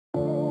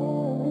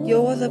Yo,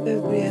 what's up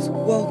everybody guys,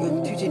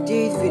 welcome to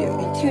today's video,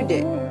 and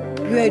today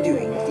we are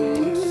doing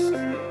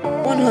the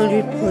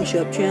 100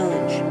 push-up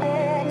challenge.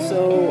 So,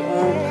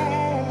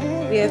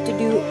 we have to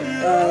do,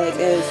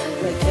 as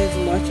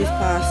much as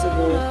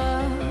possible,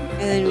 and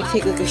then we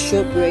take like a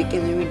short break,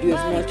 and then we do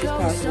as much as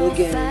possible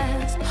again.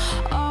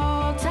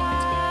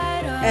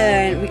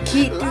 And we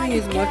keep doing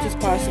as much as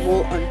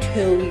possible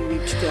until we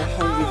reach to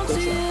 100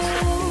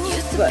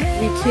 push-ups. But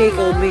we take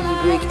a mini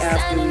break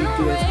after we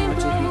do as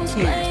much as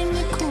we can.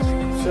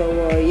 So,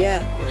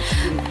 yeah.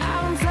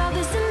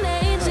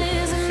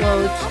 So,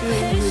 let's do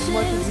as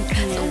much as we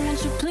can.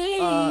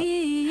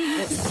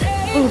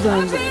 Hold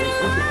on.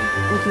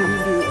 Okay, we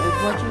do as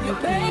much as we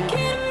can.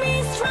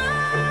 So,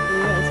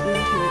 yeah, it's going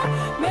to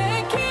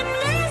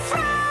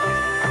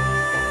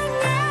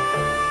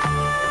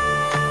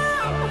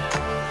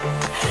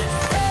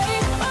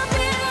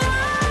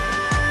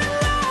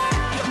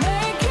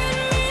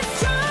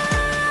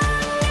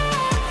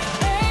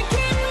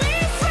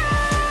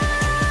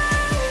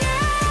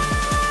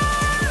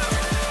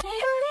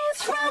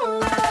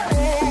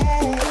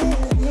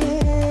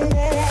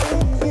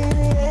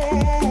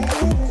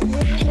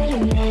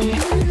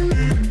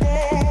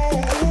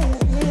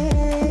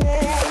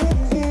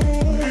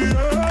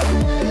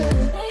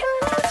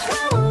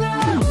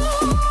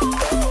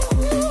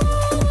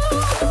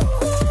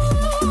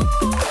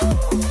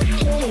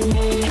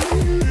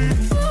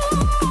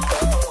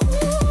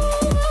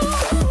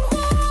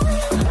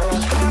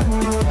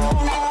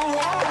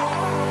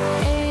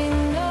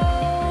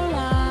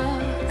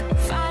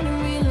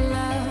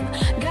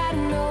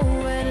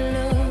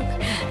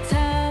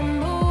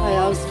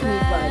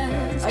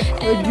I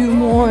could do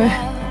more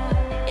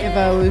if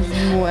I was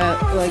more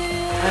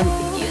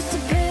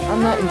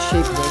I'm not in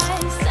shape though.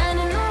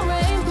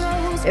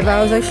 If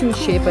I was actually in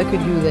shape, I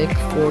could do like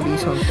 40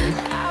 something.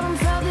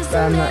 But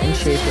I'm not in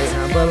shape right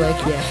now. But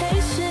like, yeah.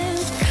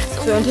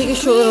 So I'm gonna take a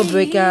short little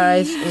break,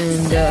 guys,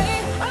 and then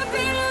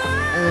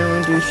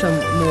we'll do some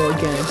more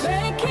again,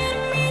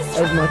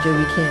 as much as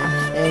we can.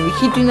 And we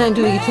keep doing that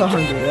until we get to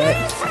 100, right?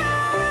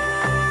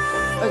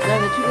 Alright,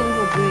 guys, I took a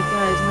little break,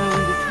 guys. Now I'm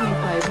gonna do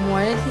 25 more.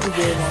 I didn't take a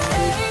very long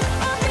break.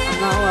 I'm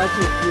not allowed to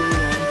take really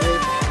long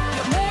breaks.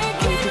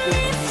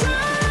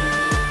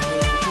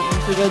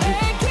 So I gotta do.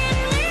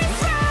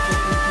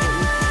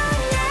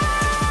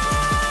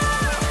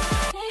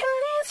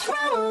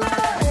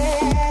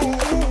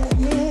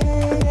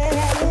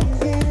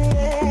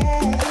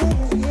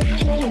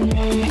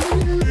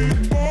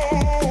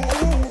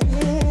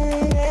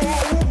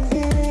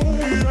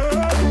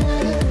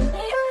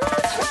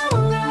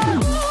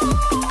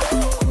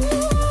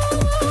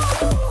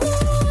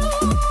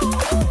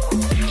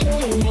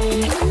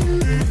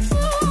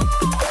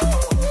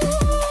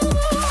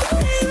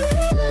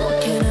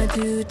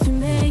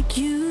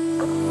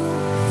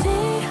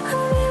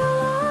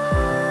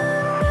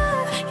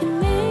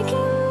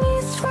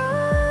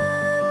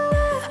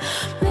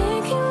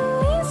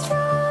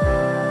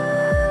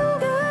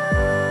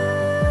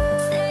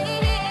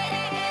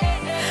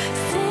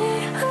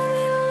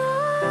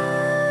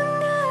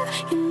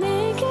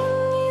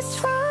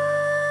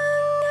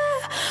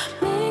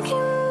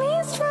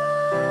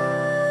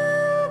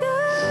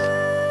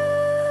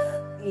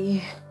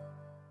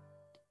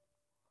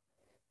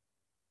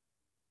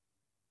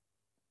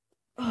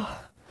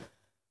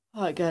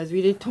 Alright guys,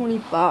 we did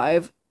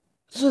 25,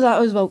 so that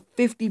was about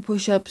 50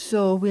 push-ups,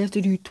 so we have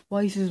to do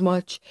twice as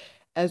much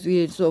as we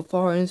did so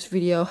far in this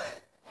video.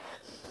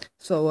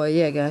 So,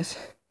 yeah guys.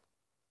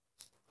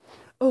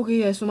 Okay,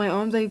 yeah, so my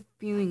arms are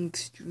feeling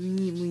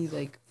extremely,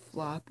 like,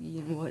 floppy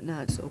and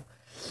whatnot, so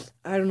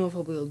I don't know if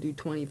I'll be able to do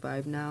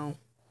 25 now.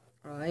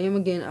 I am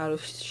again out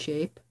of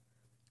shape,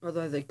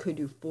 otherwise I could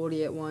do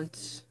 40 at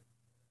once,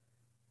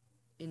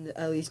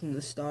 at least in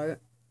the start.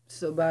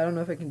 So, but I don't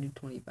know if I can do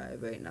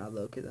 25 right now,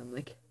 though, because I'm,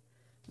 like,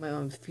 my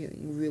arm's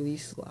feeling really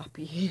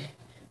sloppy.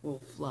 Well,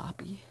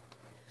 floppy.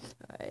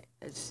 Alright,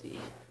 let's see.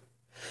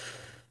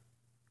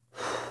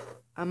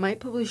 I might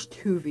publish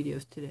 2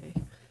 videos today.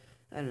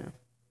 I don't know.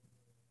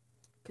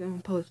 I'm going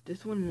to post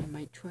this one, and I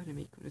might try to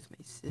make one with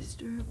my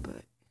sister,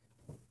 but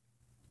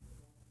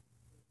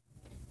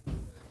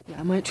yeah,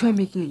 I might try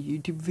making a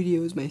YouTube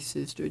video with my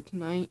sister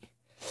tonight,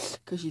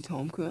 because she's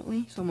home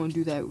currently, so I'm going to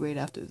do that right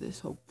after this,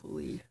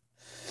 hopefully.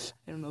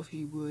 I don't know if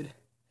she would.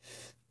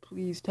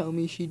 Please tell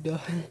me she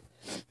does.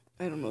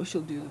 I don't know if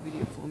she'll do the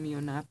video for me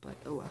or not, but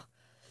oh well.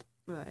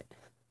 Alright.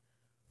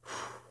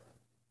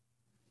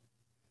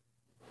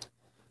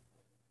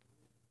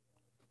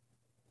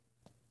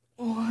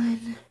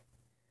 One.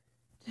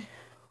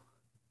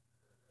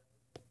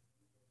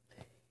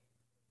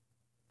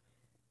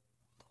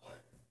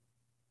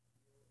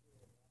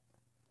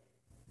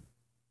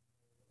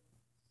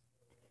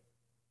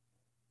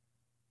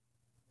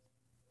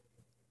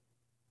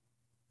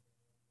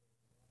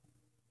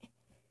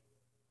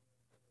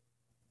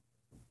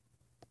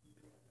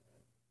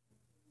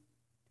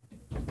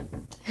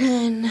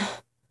 Ten,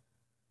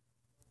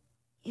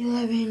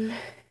 11,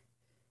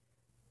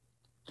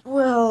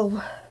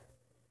 12,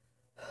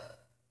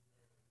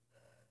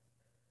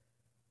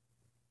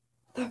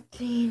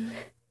 13,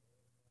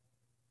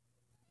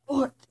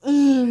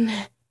 14,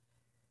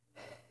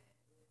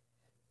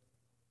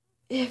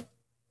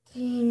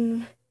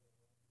 15,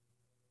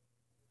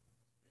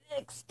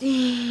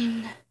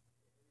 16,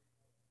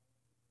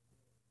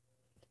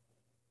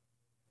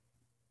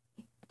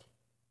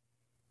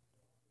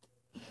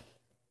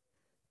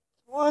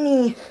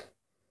 20.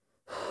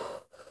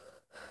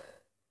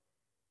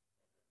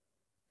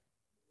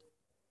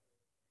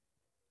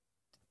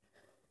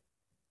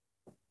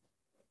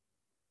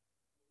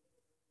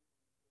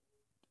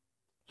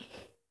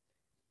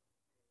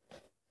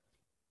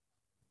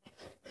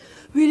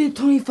 We did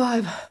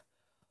 25.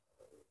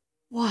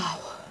 Wow.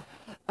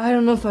 I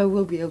don't know if I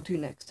will be able to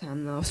next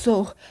time though.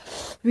 So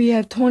we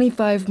have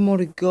 25 more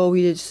to go.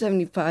 We did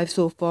 75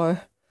 so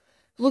far.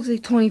 Looks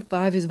like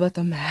 25 is about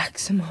the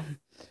maximum.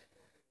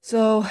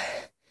 So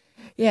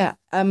yeah,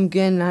 I'm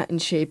getting not in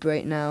shape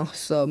right now.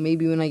 So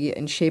maybe when I get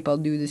in shape, I'll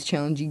do this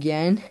challenge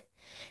again.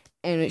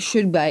 And it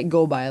should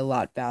go by a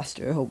lot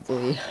faster,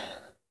 hopefully.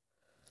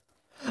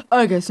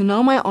 Alright guys, so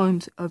now my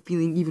arms are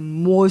feeling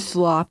even more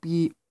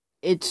sloppy.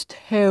 It's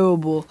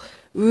terrible.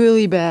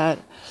 Really bad.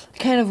 I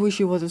kind of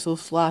wish it wasn't so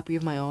sloppy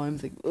with my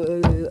arms. Like,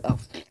 ow.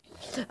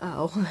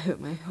 Ow.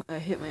 I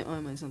hit my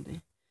arm on something.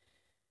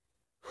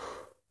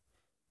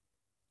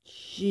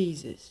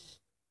 Jesus.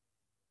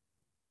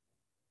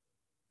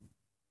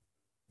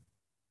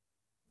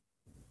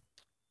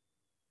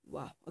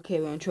 Wow.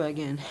 Okay, we're gonna try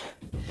again.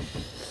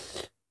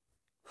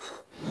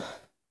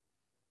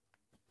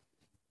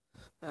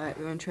 Alright,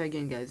 we're gonna try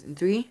again, guys. In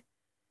 3,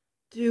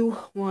 2,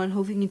 1.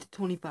 Hopefully we get to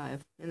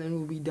 25. And then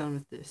we'll be done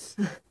with this.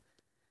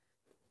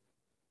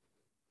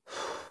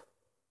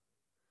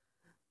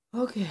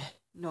 Okay.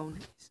 No,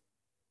 nice.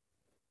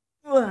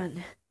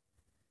 1,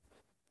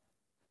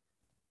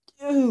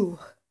 2.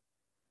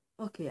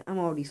 Okay, I'm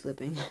already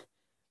slipping.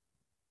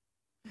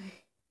 3,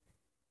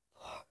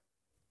 4.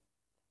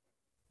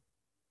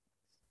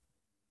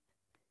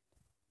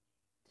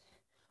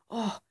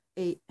 Oh,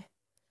 8.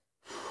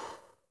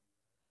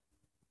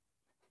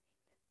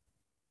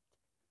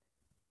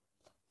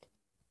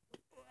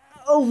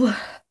 Oh.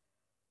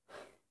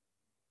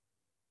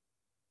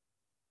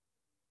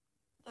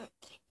 13.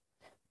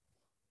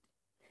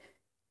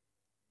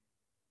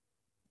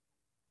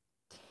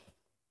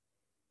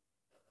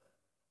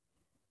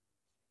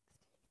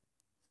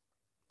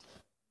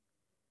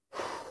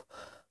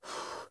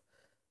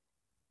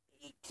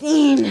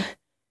 18.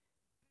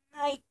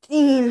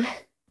 19.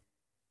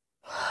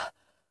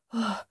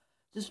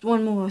 Just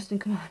one more, Austin.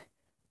 Come on.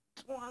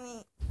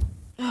 20.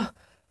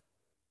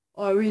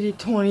 Oh, I did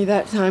 20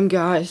 that time,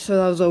 guys. So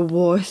that was the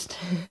worst.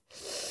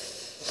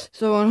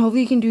 So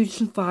hopefully you can do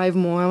some 5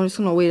 more. I'm just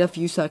gonna wait a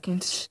few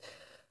seconds.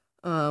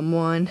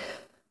 1,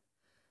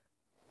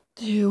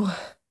 2,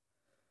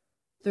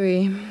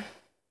 3,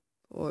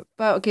 4,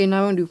 5. Okay,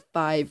 now we're gonna do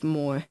 5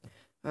 more.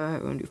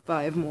 Alright, we're gonna do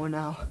 5 more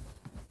now.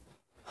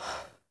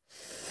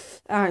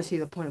 I don't see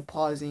the point of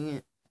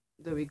pausing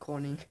the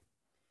recording.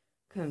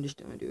 Cause I'm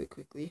just gonna do it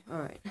quickly.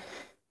 Alright.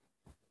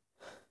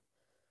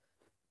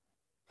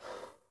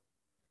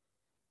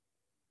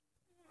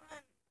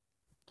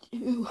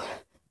 1, 2,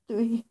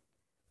 3,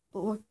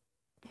 4,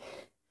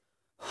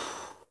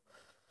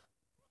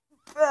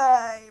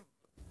 5.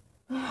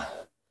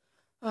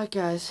 Alright,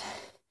 guys.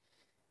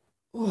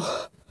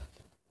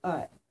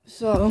 Alright,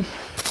 so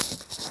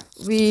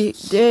we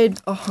did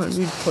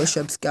 100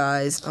 push-ups,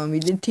 guys. We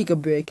did take a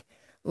break.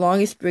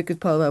 Longest break was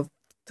probably about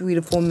 3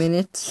 to 4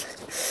 minutes.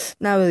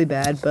 Not really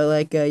bad, but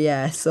like,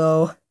 yeah.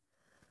 So,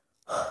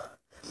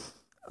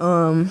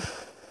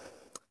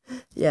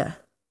 yeah.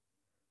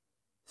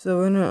 So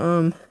we're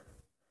gonna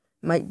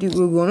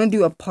we're gonna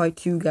do a part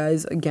 2,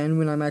 guys, again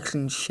when I'm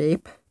actually in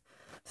shape.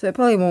 So it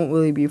probably won't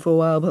really be for a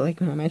while, but like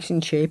when I'm actually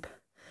in shape,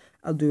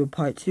 I'll do a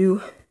part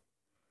 2.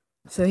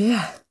 So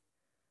yeah,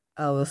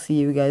 I will see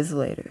you guys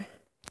later.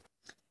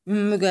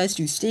 Remember, guys,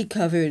 to stay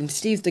covered and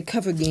stay with the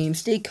cover game.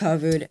 Stay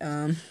covered.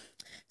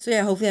 So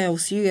yeah, hopefully I will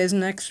see you guys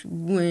next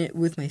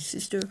with my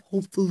sister.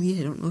 Hopefully,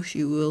 I don't know if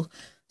she will.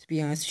 To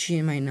be honest,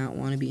 she might not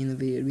want to be in the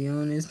video, to be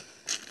honest.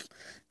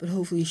 But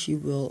hopefully she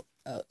will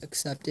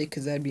accept it,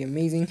 because that'd be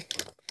amazing.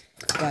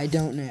 But I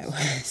don't know.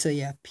 So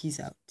yeah, peace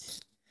out.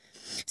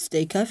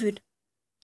 Stay covered.